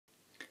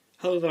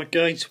Hello there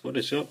guys, what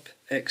is up?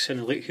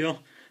 XenGamingCommunity here,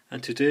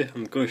 and today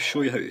I'm going to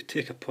show you how to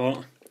take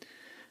apart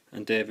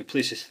and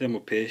replace the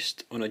thermal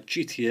paste on a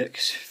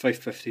GTX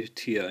 550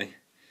 Ti.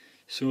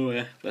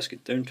 So let's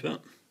get down to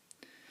it.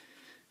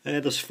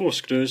 There's 4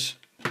 screws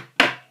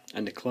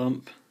and the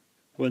clamp,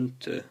 1,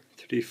 2,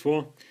 3,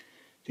 4.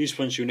 These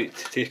ones you need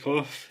to take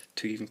off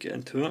to even get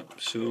into it,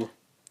 so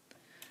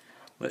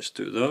let's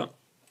do that.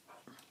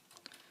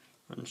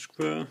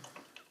 Unscrew,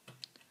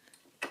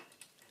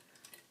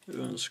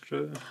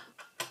 unscrew.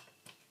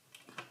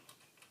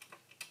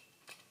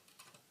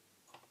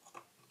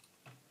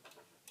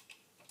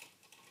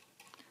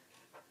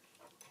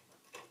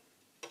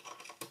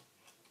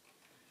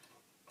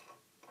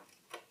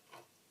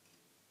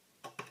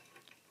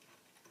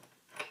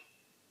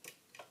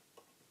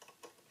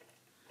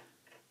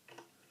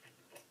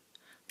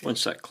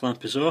 Once that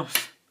clamp is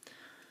off,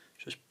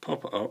 just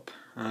pop it up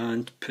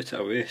and put it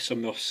away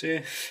somewhere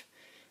safe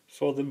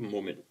for the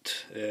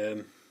moment.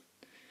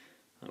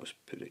 I'll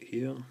just put it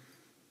here.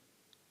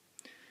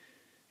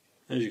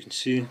 As you can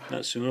see,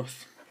 that's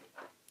off.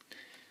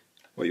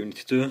 What you need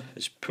to do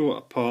is pull it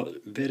apart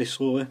very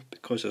slowly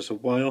because there's a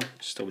wire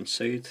still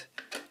inside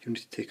you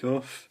need to take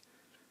off,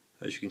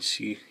 as you can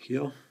see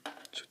here.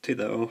 So take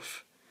that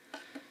off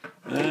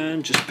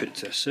and just put it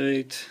to the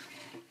side.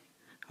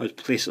 I would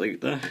place it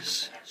like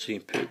this, so you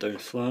can put it down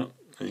flat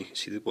and you can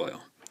see the wire.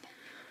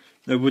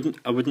 Now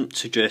I wouldn't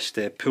suggest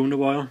pulling the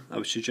wire. I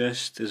would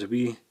suggest there's a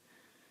wee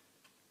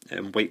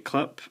white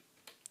clip.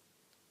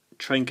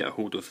 Try and get a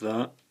hold of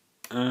that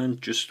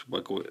and just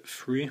wiggle it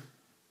free,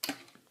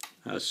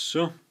 as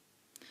so.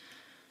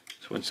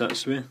 So once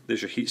that's away,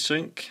 there's your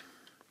heatsink.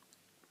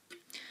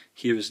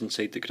 Here is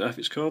inside the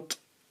graphics card.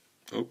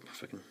 Oh,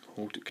 if I can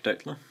hold it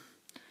correctly.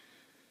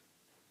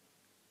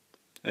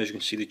 As you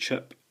can see, the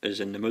chip is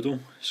in the middle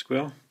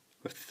square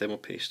with the thermal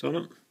paste on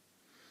it.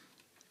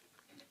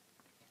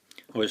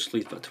 I'll just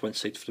leave that to one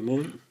side for the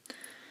moment.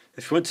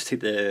 If you want to take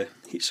the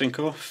heatsink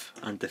off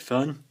and the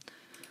fan,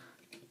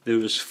 there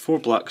was 4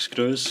 black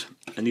screws,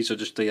 and these are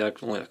just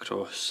diagonally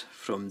across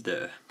from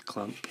the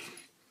clamp.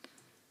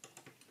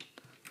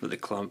 Not the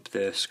clamp,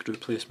 the screw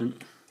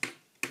placement.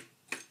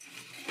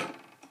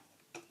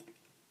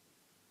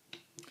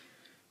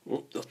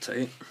 Oh, they're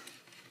tight.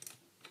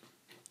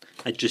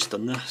 I'd just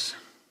done this.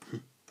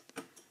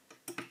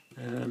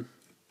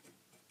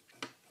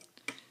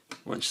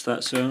 Once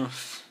that's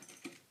off,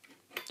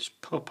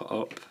 just pop it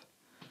up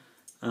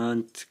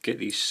and get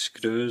these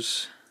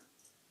screws,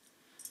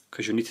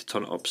 because you need to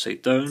turn it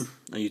upside down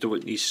and you don't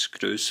want these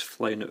screws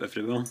flying out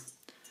everywhere.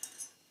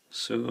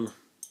 So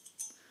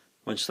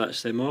once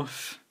that's them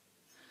off,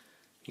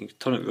 you can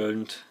turn it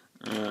round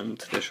and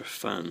there's your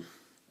fan.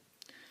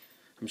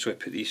 I'm just going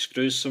to put these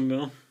screws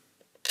somewhere,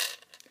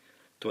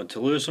 don't want to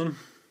lose them.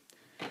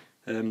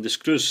 The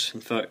screws,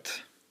 in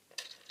fact,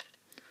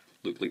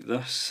 look like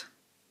this,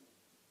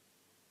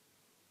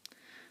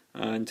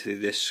 and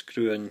they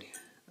screw in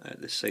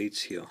at the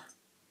sides here.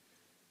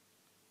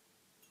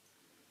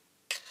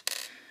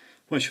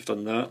 Once you've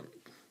done that,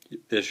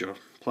 there's your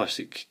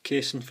plastic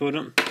casing for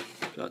it.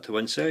 Put that to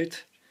one side,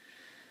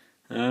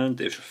 and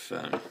there's your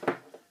fan.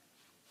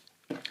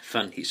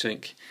 Fan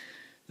heatsink.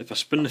 If I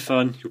spin the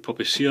fan, you'll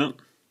probably see it.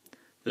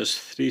 There's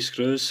 3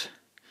 screws.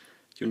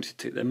 You need to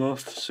take them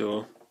off,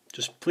 so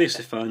just place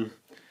the fan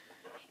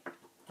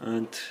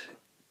and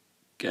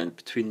get in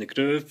between the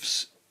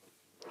grooves.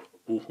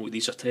 Oh,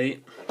 these are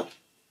tight.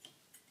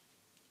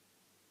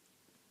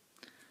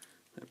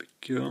 There we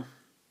go.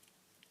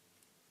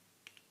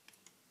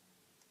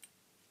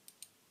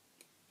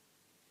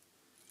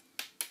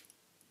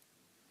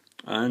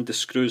 And the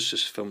screws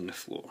just fell on the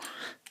floor.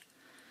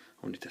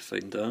 I'll need to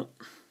find that.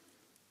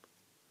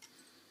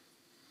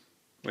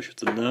 Once you've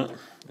done that,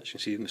 as you can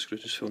see, the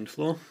screws just fell on the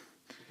floor.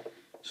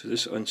 So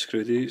just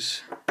unscrew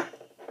these.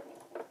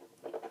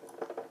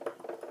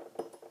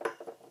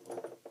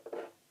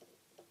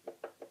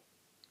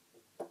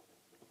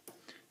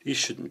 These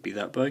shouldn't be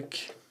that big.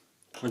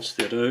 Once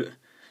they're out,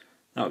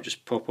 that'll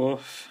just pop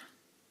off.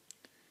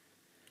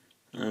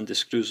 And the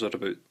screws are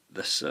about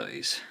this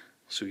size.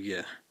 So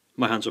yeah,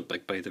 my hands are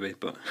big by the way,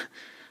 but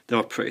they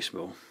are pretty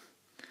small.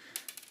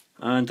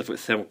 And I've got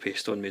thermal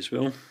paste on me as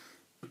well.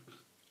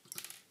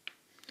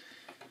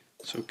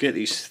 So get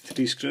these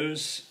 3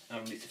 screws. I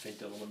need to find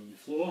the other one on the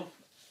floor.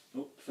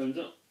 Oh, found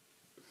it.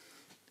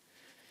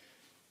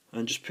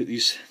 And just put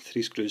these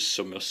 3 screws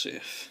somewhere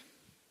safe.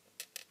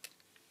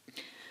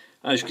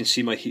 As you can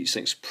see, my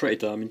heatsink's pretty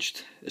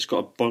damaged. It's got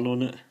a burn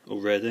on it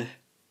already.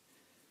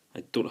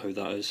 I don't know how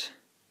that is.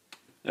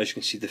 As you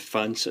can see, the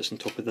fan sits on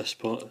top of this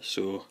part,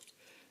 so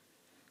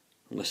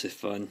unless the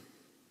fan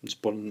is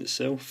burning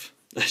itself,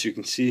 as you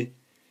can see,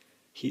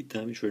 heat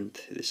damage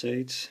around the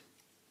sides.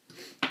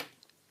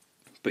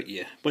 But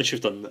yeah, once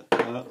you've done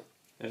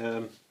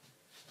that,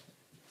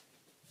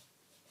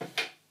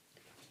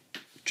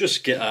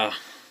 just get a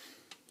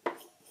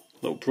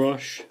little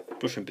brush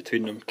in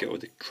between them, get all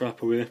the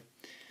crap away.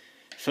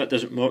 If that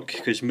doesn't work,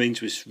 because mine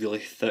was really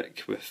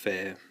thick with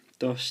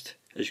dust,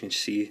 as you can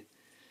see,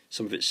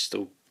 some of it's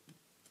still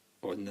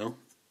on there.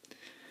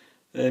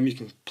 You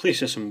can place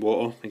this in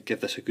water and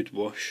give this a good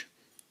wash.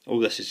 All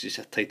this is just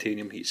a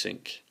titanium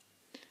heatsink.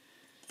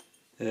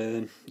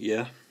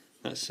 Yeah,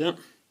 that's it.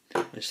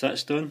 Once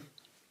that's done,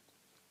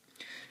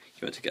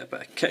 you want to get a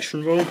bit of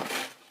kitchen roll.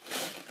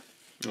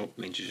 Oh,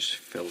 means you just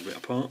fell right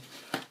apart.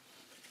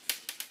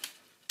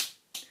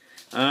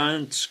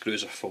 And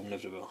screws are falling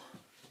everywhere.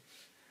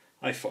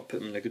 I thought I put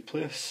them in a good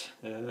place.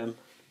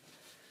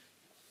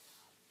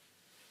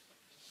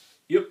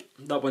 Yep,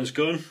 that one's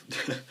gone.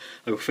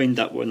 I will find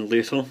that one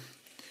later.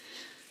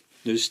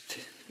 Just,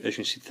 as you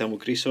can see, thermal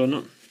grease on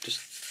it.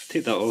 Just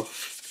take that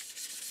off.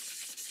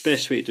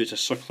 Best way to do it is a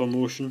circular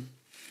motion,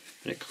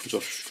 and it comes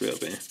off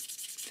straight away.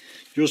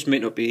 Yours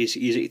might not be as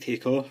easy to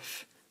take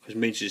off, because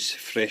mine's just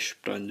fresh,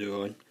 brand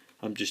new on.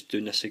 I'm just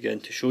doing this again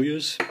to show you.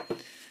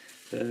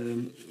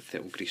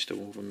 Thermal grease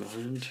all over my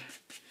hand.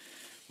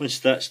 Once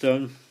that's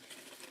done,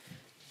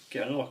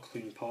 get another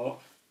clean part.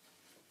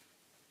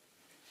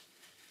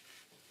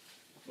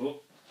 Oh,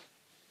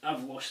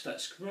 I've lost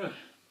that screw.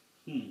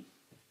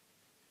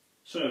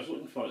 Sorry, I was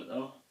looking for it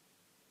though.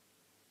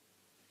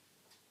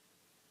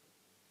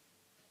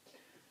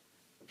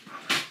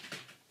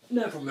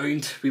 Never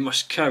mind, we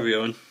must carry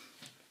on.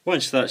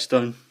 Once that's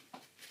done,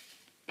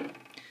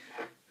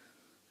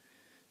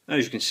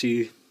 as you can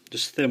see,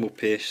 there's thermal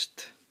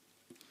paste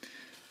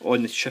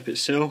on the chip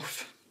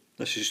itself.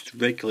 This is to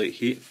regulate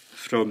heat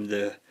from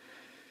the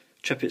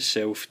chip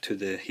itself to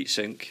the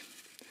heatsink.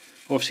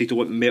 Obviously you don't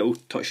want metal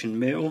touching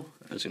metal,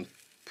 as in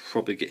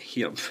probably get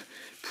heat up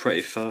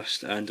pretty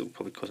fast and it'll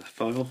probably cause a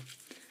fire. So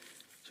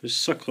it's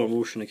circular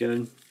motion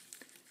again,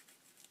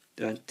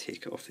 and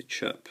take it off the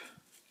chip.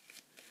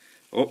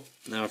 Oh,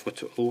 now I've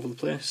got it all over the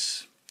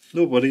place.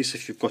 No worries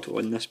if you've got it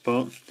on this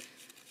part.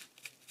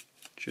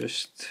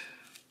 Just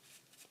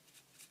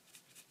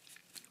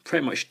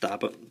pretty much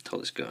dab it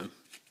until it's gone.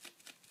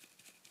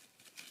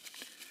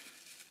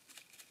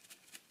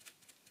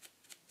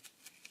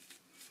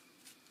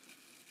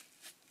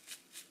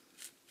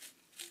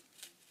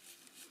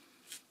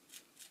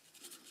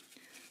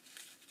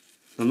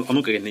 I'm not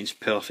going to get things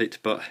perfect,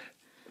 but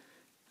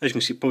as you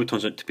can see, it probably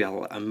turns out to be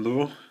a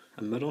mirror,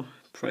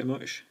 pretty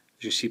much.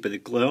 As you see by the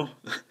glare.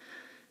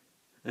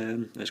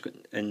 It's got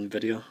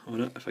EVGA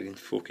on it, if I can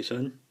focus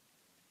in.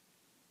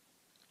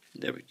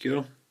 There we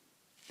go.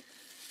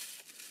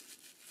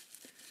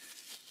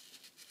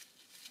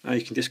 Now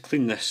you can just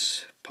clean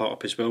this part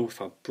up as well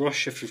with a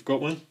brush if you've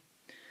got one.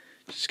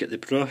 Just get the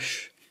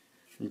brush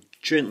and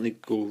gently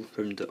go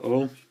round it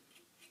all,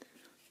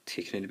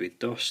 taking any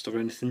dust or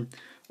anything.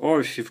 Or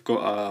if you've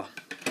got a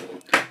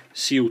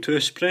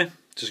CO2 spray,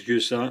 just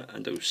use that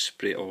and it'll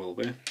spray it all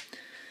away.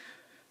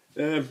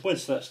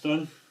 Once that's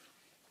done,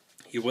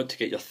 you want to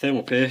get your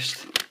thermal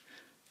paste.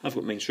 I've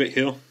got mine right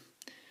here.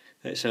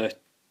 It's a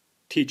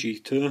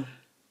TG2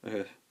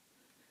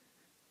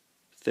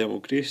 thermal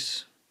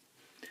grease.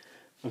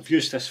 I've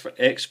used this for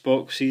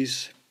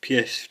Xboxes,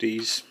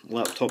 PS3s,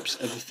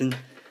 laptops, everything,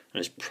 and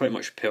it's pretty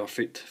much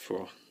perfect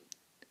for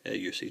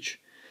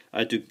usage.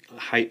 I do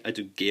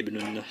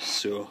gaming on this,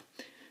 so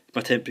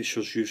my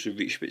temperatures usually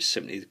reach about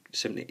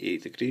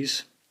 78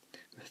 degrees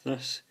with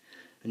this,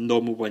 and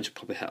normal ones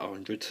probably hit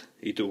 100.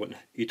 You don't want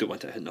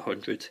it hitting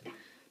 100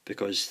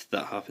 because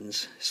that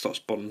happens. It starts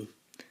burning.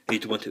 You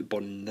don't want it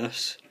burning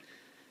this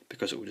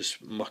because it will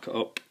just muck it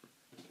up.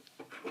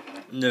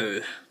 Now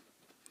you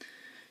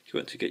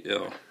want to get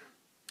your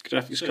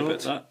graphics card.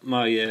 That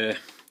my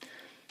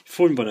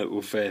phone went out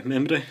of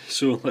memory,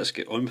 so let's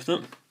get on with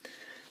it. Now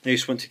you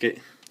just want to get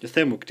your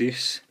thermal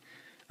grease,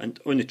 and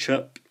on the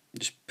chip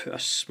just put a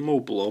small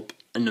blob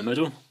in the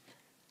middle.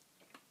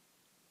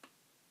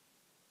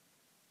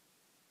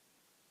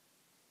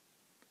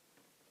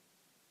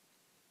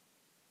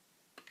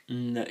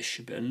 And that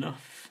should be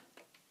enough.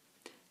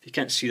 If you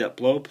can't see that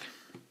blob,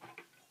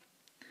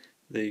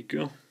 there you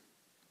go.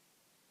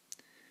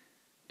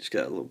 Just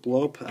get that little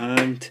blob,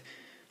 and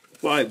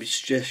what I would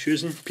suggest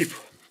using,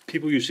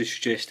 people usually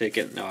suggest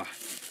getting a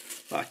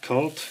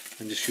card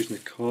and just using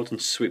the card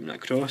and sweeping it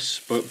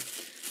across, but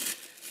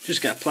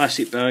just get a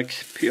plastic bag,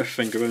 put your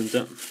finger around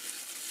it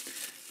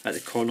at the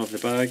corner of the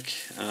bag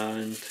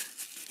and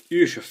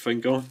use your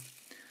finger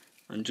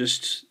and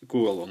just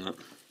go along it.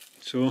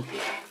 So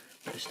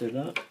let's do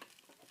that.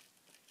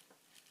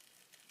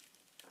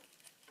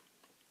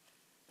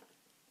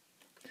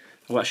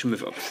 I'll actually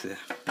move it up to the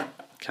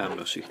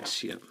camera so you can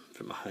see it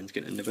from my hand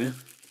getting in the way.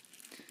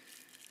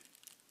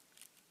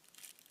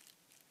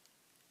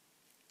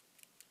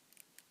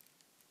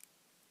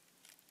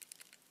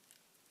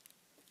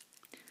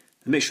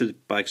 And make sure the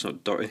bag's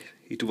not dirty.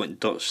 You don't want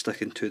dirt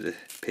sticking to the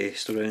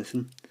paste or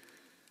anything.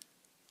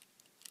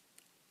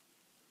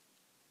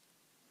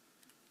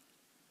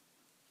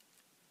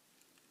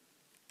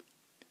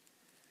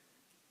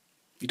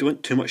 You don't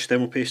want too much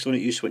thermal paste on it,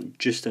 you just want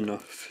just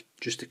enough,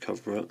 just to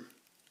cover it.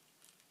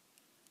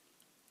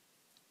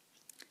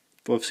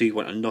 But obviously you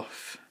want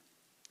enough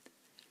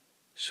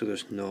so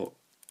there's not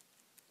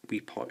wee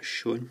parts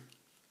showing.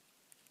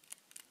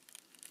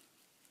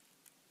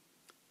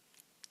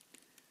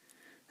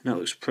 And that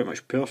looks pretty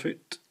much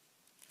perfect.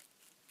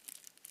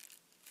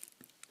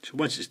 So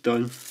once it's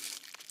done,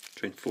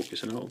 try and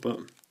focus in a little bit.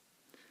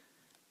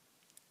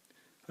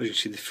 As you can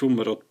see, the full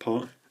mirrored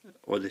part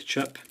or the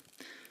chip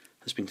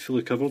has been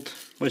fully covered.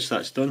 Once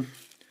that's done,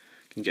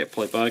 you can get a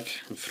poly bag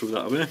and throw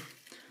that away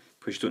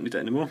because you don't need it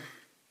anymore.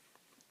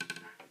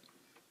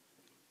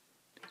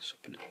 So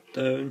put it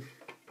down.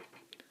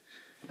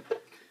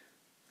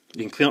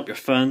 You can clean up your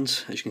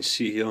fans, as you can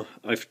see here.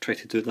 I've tried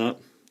to do that.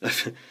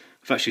 I've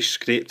actually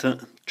scraped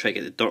it, try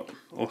to get the dirt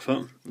off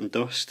it and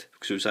dust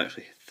because it was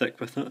actually thick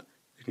with it.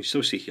 You can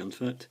still see here in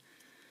fact.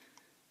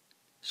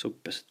 So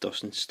bits of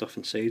dust and stuff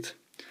inside.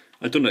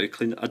 I don't know how to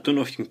clean it. I don't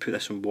know if you can put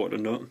this in water or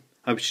not.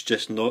 I would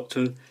suggest not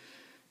to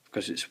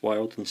because it's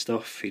wired and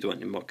stuff. You don't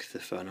want to muck the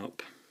fan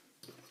up.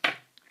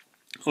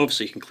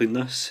 Obviously you can clean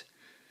this.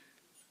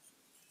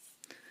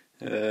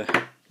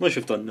 Once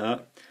you've done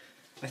that,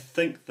 I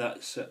think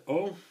that's it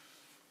all.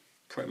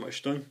 Pretty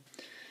much done.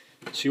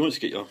 So you want to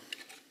get your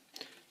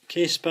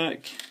case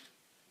back.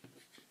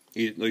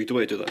 No, you don't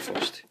want to do that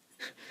first.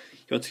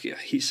 You want to get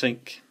a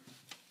heatsink.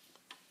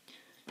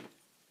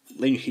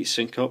 Line your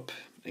heatsink up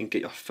and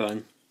get your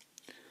fan.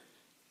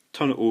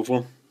 Turn it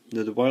over.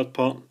 Now the wired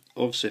part,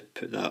 obviously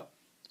put that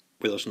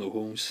where there's no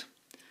holes.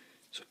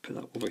 So put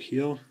that over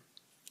here.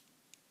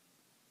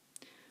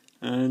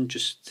 And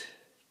just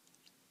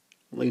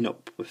line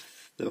up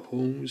with the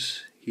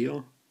holes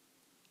here.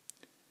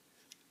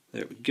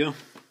 There we go.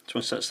 So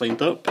once that's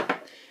lined up,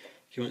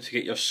 you want to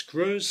get your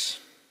screws.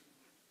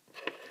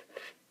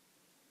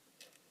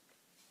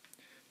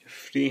 Your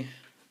 3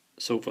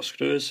 silver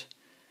screws.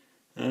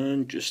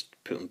 And just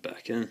put them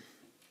back in.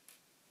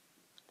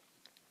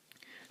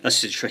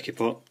 This is the tricky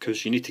part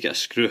because you need to get a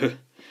screw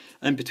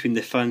in between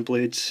the fan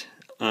blades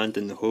and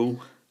in the hole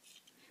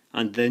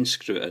and then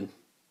screw it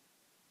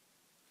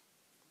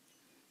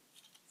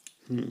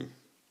in.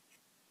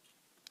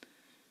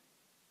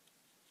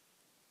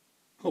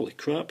 Holy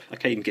crap, I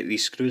can't even get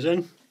these screws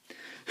in.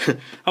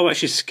 I'll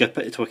actually skip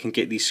it until I can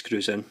get these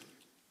screws in.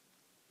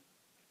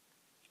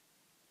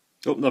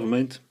 Oh, never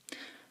mind.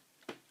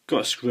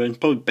 Got a screw in,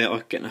 probably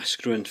better getting a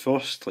screw in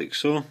first, like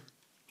so.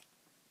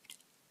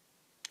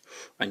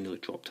 I nearly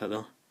dropped it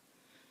there.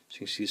 So you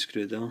can see the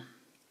screw there.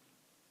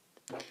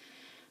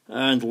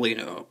 And line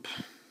it up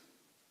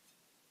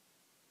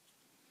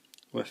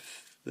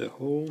with the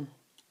hole.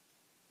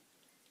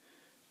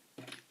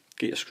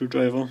 Get your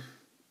screwdriver.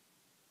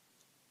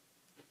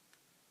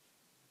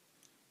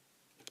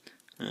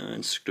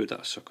 And screw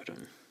that sucker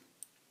in.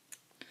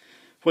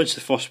 Once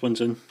the first one's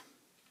in,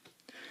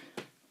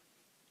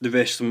 the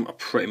rest of them are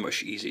pretty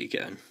much easy to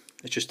get in.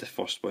 It's just the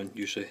first one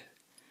usually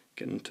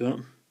getting into it.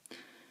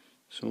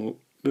 So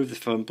move the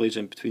fan blades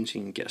in between so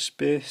you can get a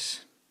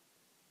space.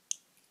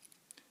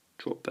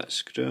 Drop that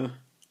screw.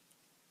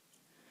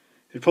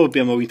 It would probably be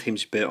a million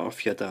times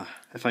better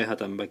if I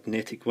had a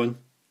magnetic one.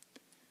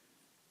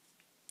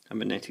 A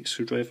magnetic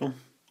screwdriver.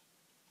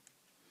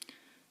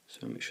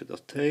 So make sure they're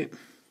tight.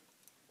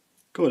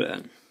 Got it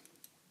in.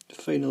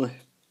 Finally.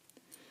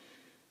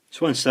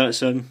 So once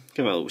that's in,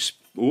 give it a little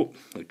oh,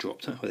 I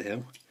dropped it, what the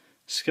hell.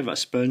 Just give it a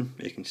spin,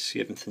 you can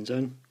see everything's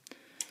in.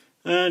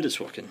 And it's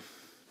working.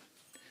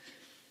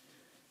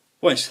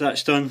 Once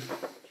that's done,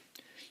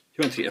 you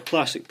want to get your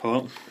plastic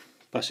part,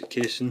 plastic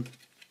casing,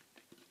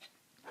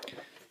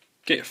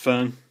 get your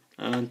fan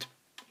and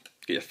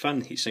get your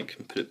fan heatsink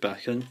and put it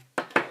back in.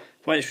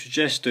 What I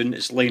suggest doing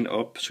is line it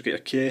up, so get your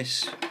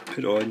case, put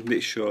it on,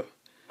 make sure,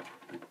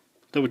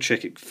 double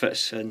check it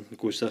fits in and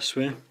goes this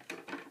way,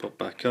 pop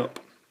back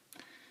up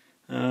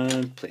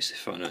and place the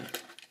fan in.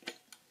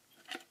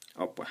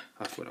 Up,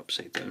 halfway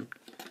upside down.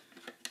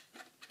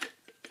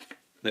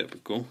 There we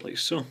go, like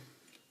so.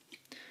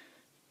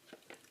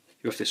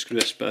 You have to screw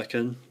this back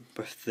in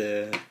with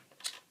the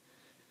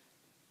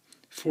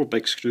 4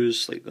 big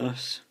screws like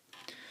this.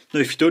 Now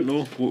if you don't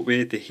know what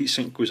way the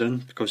heatsink goes in,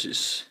 because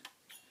it's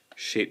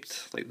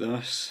shaped like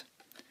this,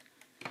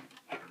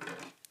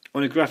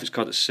 on the graphics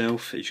card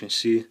itself, as you can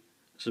see,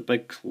 there's a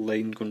big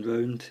line going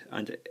round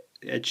and the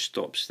edge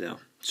stops there,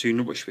 so you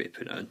know which way to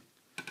put it in.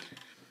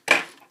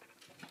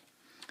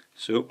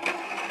 So, put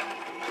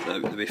that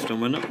out of the way for a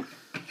minute.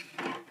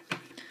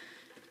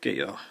 Get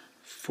your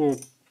 4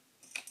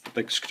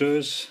 big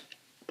screws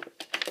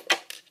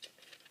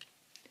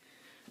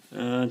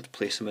and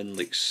place them in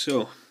like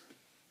so.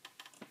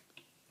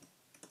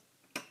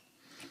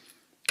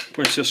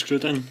 Once they're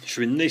screwed in, it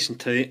should be nice and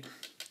tight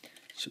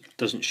so it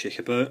doesn't shake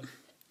about. And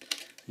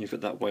you've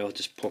got that wire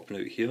just popping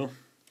out here.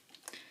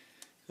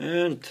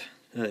 And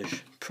that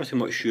is pretty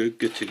much you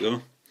good to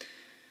go.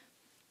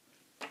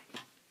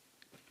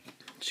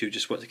 So you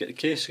just want to get the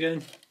case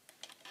again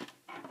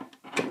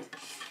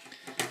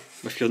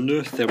with your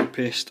new thermal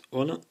paste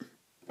on it.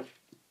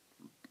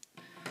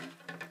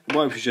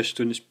 What I was just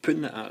doing is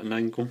putting it at an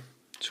angle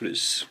so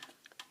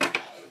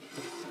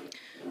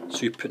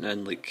you're putting it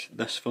in like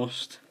this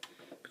first,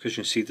 because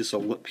you can see there's a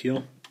lip here,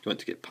 you want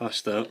to get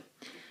past that,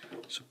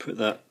 so put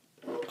that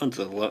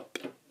under the lip.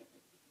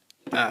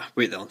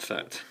 Wait there, in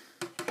fact,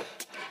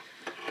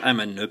 I'm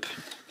a noob.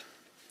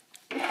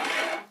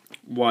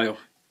 Wire,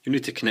 you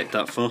need to connect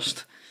that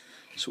first,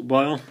 so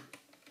wire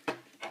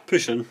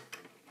push in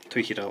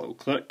till you hear a little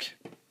click,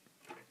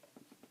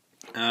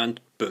 and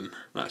boom,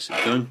 that's it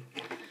done.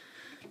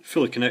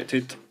 Fully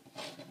connected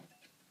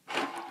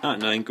at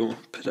an angle,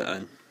 put it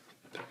in.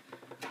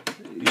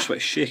 You just want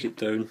to shake it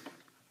down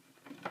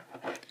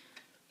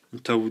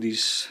until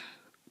these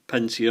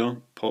pins here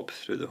pop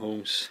through the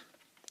holes.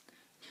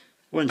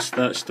 Once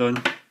that's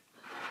done,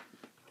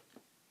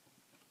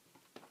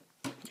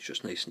 it's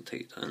just nice and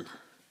tight in.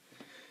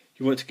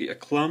 You want to get your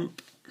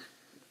clamp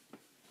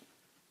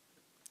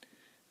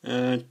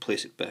and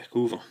place it back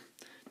over.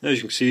 Now, as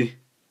you can see,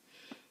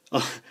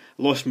 I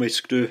lost my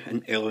screw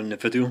earlier in the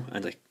video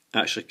and I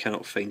actually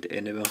cannot find it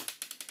anywhere.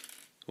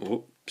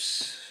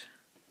 Oops.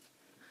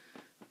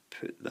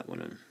 Put that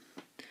one in.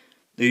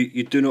 Now,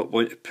 you do not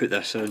want to put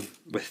this in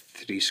with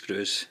 3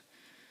 screws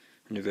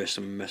and the rest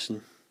of them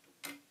missing.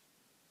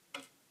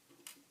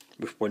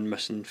 With 1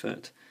 missing, in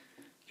fact.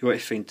 You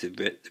want to find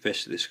the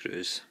rest of the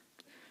screws.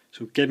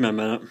 So give me a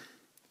minute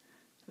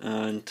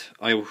and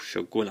I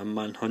shall go on a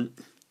manhunt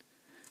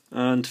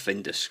and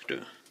find this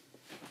screw.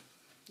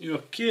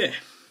 Okay.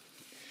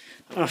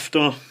 After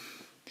a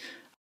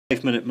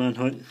 5-minute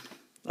manhunt,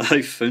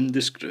 I found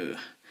the screw.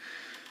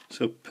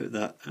 So put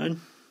that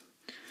in.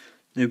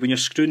 Now when you're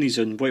screwing these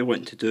in, what you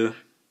want to do,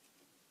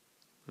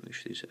 make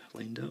sure these are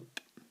lined up.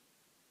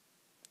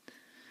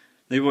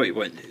 Now what you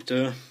want to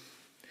do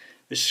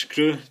is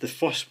screw the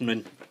first one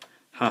in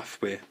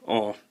halfway,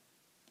 or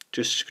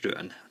just screw it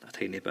in a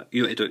tiny bit.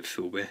 You want to do it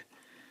full way.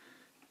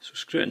 So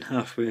screw it in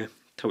halfway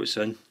till it's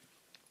in.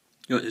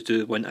 You want to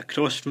do one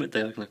across from it,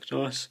 diagonal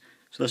across.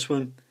 So this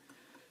one,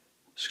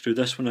 screw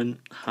this one in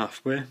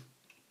halfway.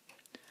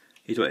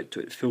 You don't want to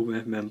do it full way,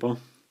 remember,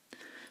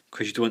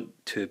 because you don't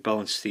want to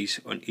balance these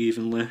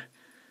unevenly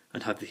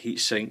and have the heat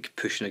sink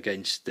pushing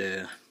against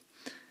the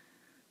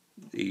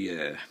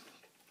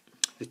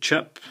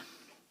chip.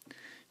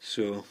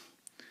 So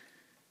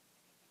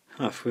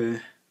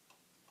halfway,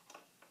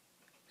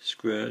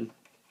 screw in,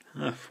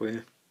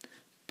 halfway,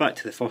 back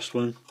to the first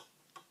one,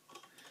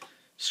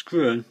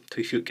 screw in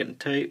till you feel it getting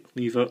tight,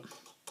 leave it,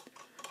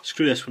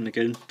 screw this one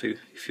again till you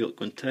feel it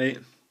going tight,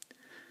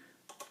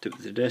 do it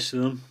with the rest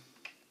of them.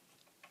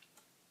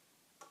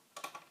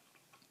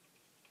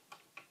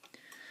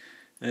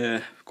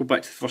 Go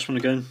back to the first one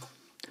again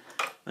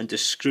and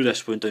just screw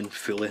this one down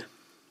fully,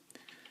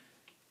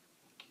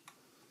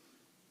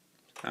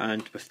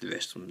 and with the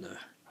rest of them now.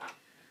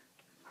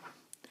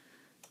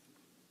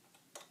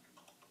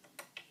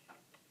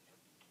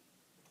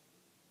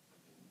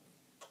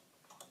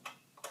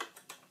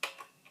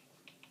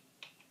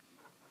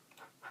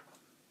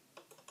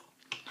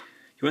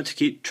 You want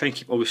to try and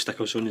keep all the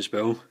stickers on as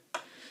well,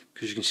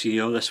 because you can see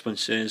here this one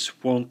says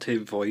warranty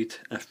void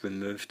if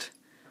removed.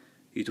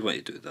 You don't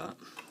want to do that.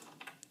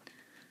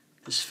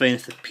 It's fine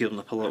if they're peeling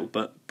up a little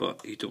bit,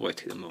 but you don't want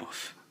to take them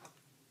off.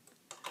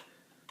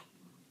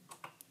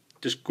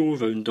 Just go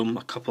around them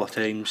a couple of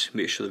times,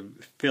 make sure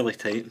they're fairly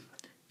tight.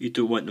 You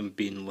don't want them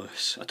being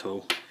loose at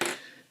all.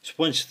 So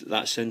once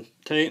that's in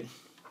tight,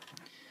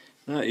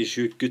 that is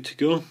you good to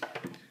go.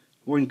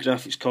 One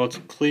graphics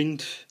card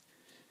cleaned,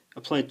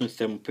 applied no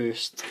thermal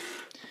paste,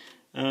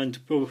 and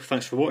well,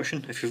 thanks for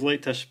watching. If you've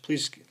liked this,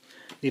 please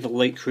leave a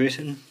like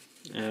rating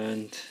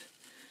and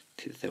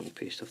take the thermal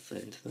paste off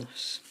the end of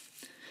this.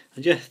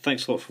 And yeah,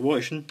 thanks a lot for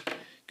watching.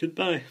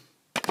 Goodbye.